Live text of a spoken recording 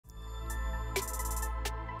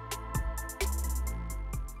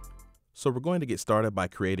So we're going to get started by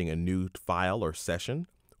creating a new file or session.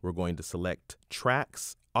 We're going to select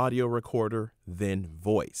Tracks, Audio Recorder, then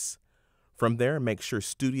Voice. From there, make sure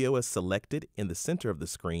Studio is selected in the center of the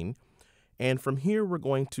screen. And from here, we're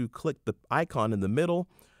going to click the icon in the middle.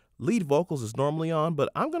 Lead vocals is normally on, but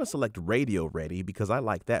I'm going to select Radio Ready because I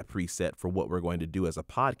like that preset for what we're going to do as a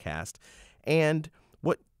podcast. And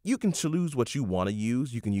you can choose what you want to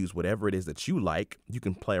use. You can use whatever it is that you like. You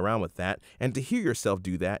can play around with that. And to hear yourself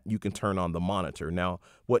do that, you can turn on the monitor. Now,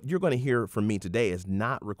 what you're going to hear from me today is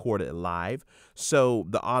not recorded live. So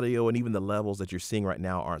the audio and even the levels that you're seeing right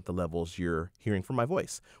now aren't the levels you're hearing from my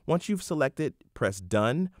voice. Once you've selected, press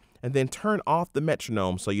Done, and then turn off the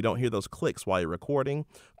metronome so you don't hear those clicks while you're recording.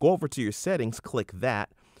 Go over to your settings, click that,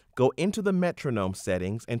 go into the metronome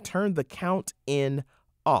settings, and turn the count in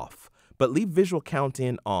off. But leave visual count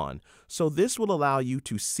in on. So this will allow you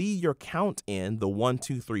to see your count in, the 1,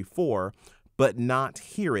 2, 3, 4, but not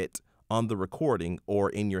hear it on the recording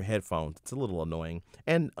or in your headphones. It's a little annoying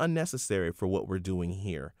and unnecessary for what we're doing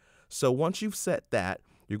here. So once you've set that,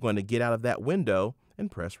 you're going to get out of that window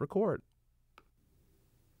and press record.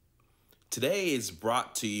 Today is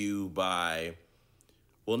brought to you by,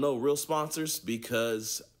 well, no real sponsors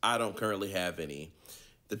because I don't currently have any.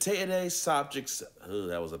 The today's subjects, oh,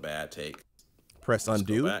 that was a bad take. Press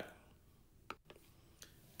undo. Let's go back.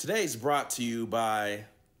 Today's brought to you by,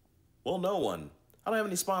 well, no one. I don't have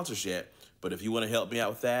any sponsors yet, but if you want to help me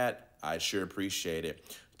out with that, I sure appreciate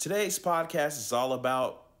it. Today's podcast is all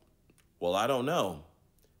about, well, I don't know.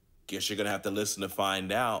 Guess you're going to have to listen to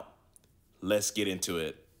find out. Let's get into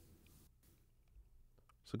it.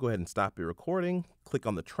 So go ahead and stop your recording. Click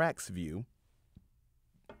on the tracks view.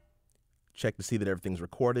 Check to see that everything's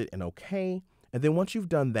recorded and okay. And then once you've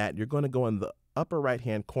done that, you're going to go in the upper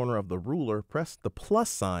right-hand corner of the ruler, press the plus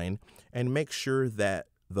sign, and make sure that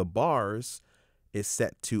the bars is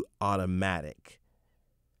set to automatic.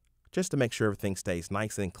 Just to make sure everything stays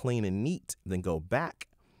nice and clean and neat. Then go back.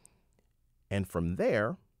 And from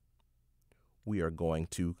there, we are going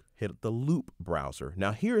to hit the loop browser.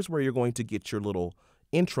 Now here's where you're going to get your little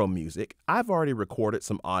intro music. I've already recorded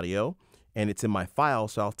some audio and it's in my file,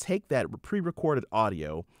 so I'll take that pre-recorded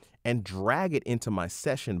audio and drag it into my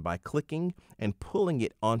session by clicking and pulling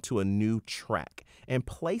it onto a new track and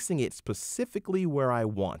placing it specifically where I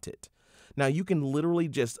want it. Now you can literally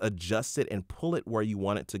just adjust it and pull it where you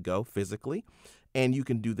want it to go physically, and you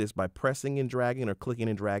can do this by pressing and dragging or clicking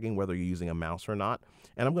and dragging, whether you're using a mouse or not.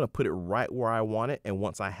 And I'm going to put it right where I want it, and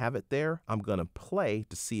once I have it there, I'm going to play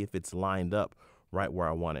to see if it's lined up right where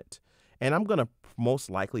I want it. And I'm going to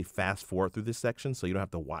most likely fast forward through this section so you don't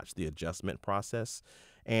have to watch the adjustment process.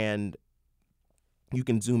 And you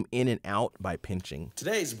can zoom in and out by pinching.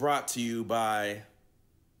 Today's brought to you by,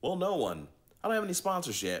 well, no one. I don't have any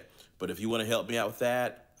sponsors yet, but if you want to help me out with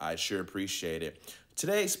that, I sure appreciate it.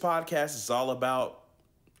 Today's podcast is all about,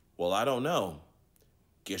 well, I don't know.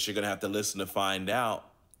 Guess you're going to have to listen to find out.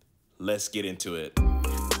 Let's get into it.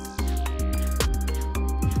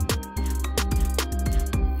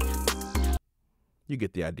 You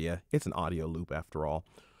get the idea. It's an audio loop after all.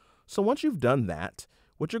 So once you've done that,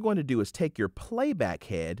 what you're going to do is take your playback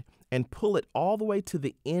head and pull it all the way to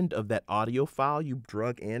the end of that audio file you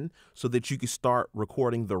drug in so that you can start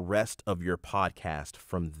recording the rest of your podcast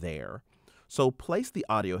from there. So place the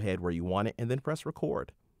audio head where you want it and then press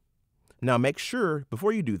record. Now make sure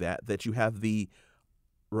before you do that you have the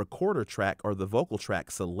recorder track or the vocal track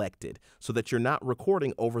selected so that you're not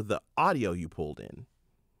recording over the audio you pulled in.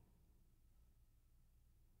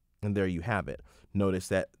 And there you have it. Notice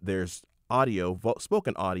that there's audio,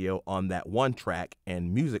 spoken audio on that one track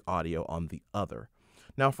and music audio on the other.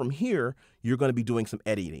 Now from here, you're going to be doing some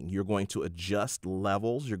editing. You're going to adjust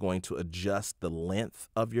levels. You're going to adjust the length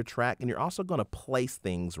of your track, and you're also going to place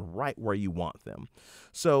things right where you want them.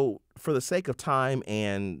 So for the sake of time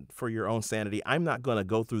and for your own sanity, I'm not going to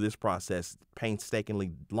go through this process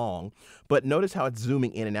painstakingly long, but notice how it's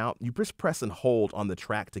zooming in and out. You just press and hold on the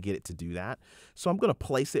track to get it to do that. So I'm going to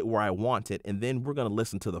place it where I want it, and then we're going to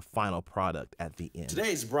listen to the final product at the end.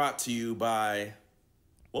 Today's brought to you by,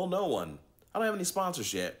 well, no one. I don't have any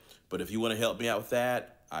sponsors yet, but if you want to help me out with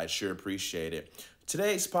that, I sure appreciate it.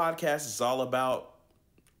 Today's podcast is all about,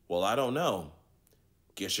 well, I don't know.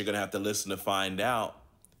 Guess you're going to have to listen to find out.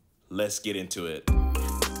 Let's get into it.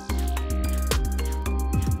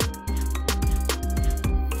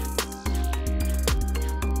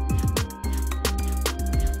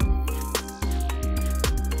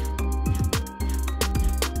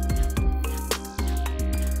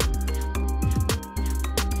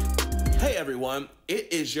 Everyone,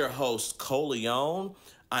 it is your host, Cole Leone.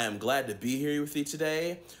 I am glad to be here with you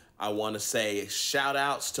today. I want to say shout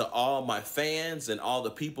outs to all my fans and all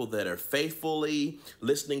the people that are faithfully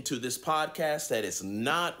listening to this podcast that is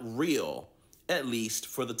not real, at least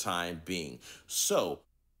for the time being.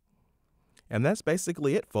 And that's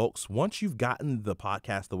basically it, folks. Once you've gotten the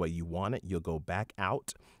podcast the way you want it, you'll go back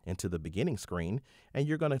out into the beginning screen and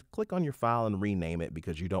you're going to click on your file and rename it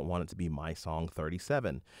because you don't want it to be My Song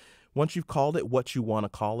 37. Once you've called it what you want to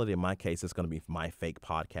call it, in my case, it's going to be My Fake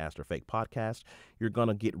Podcast or Fake Podcast, you're going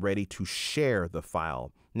to get ready to share the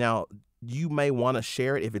file. Now, you may want to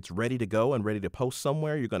share it if it's ready to go and ready to post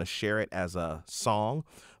somewhere. You're going to share it as a song.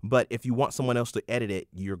 But if you want someone else to edit it,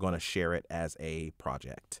 you're going to share it as a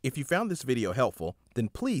project. If you found this video helpful, then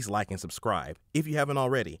please like and subscribe. If you haven't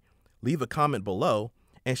already, leave a comment below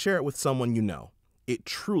and share it with someone you know. It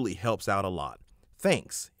truly helps out a lot.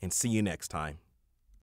 Thanks, and see you next time.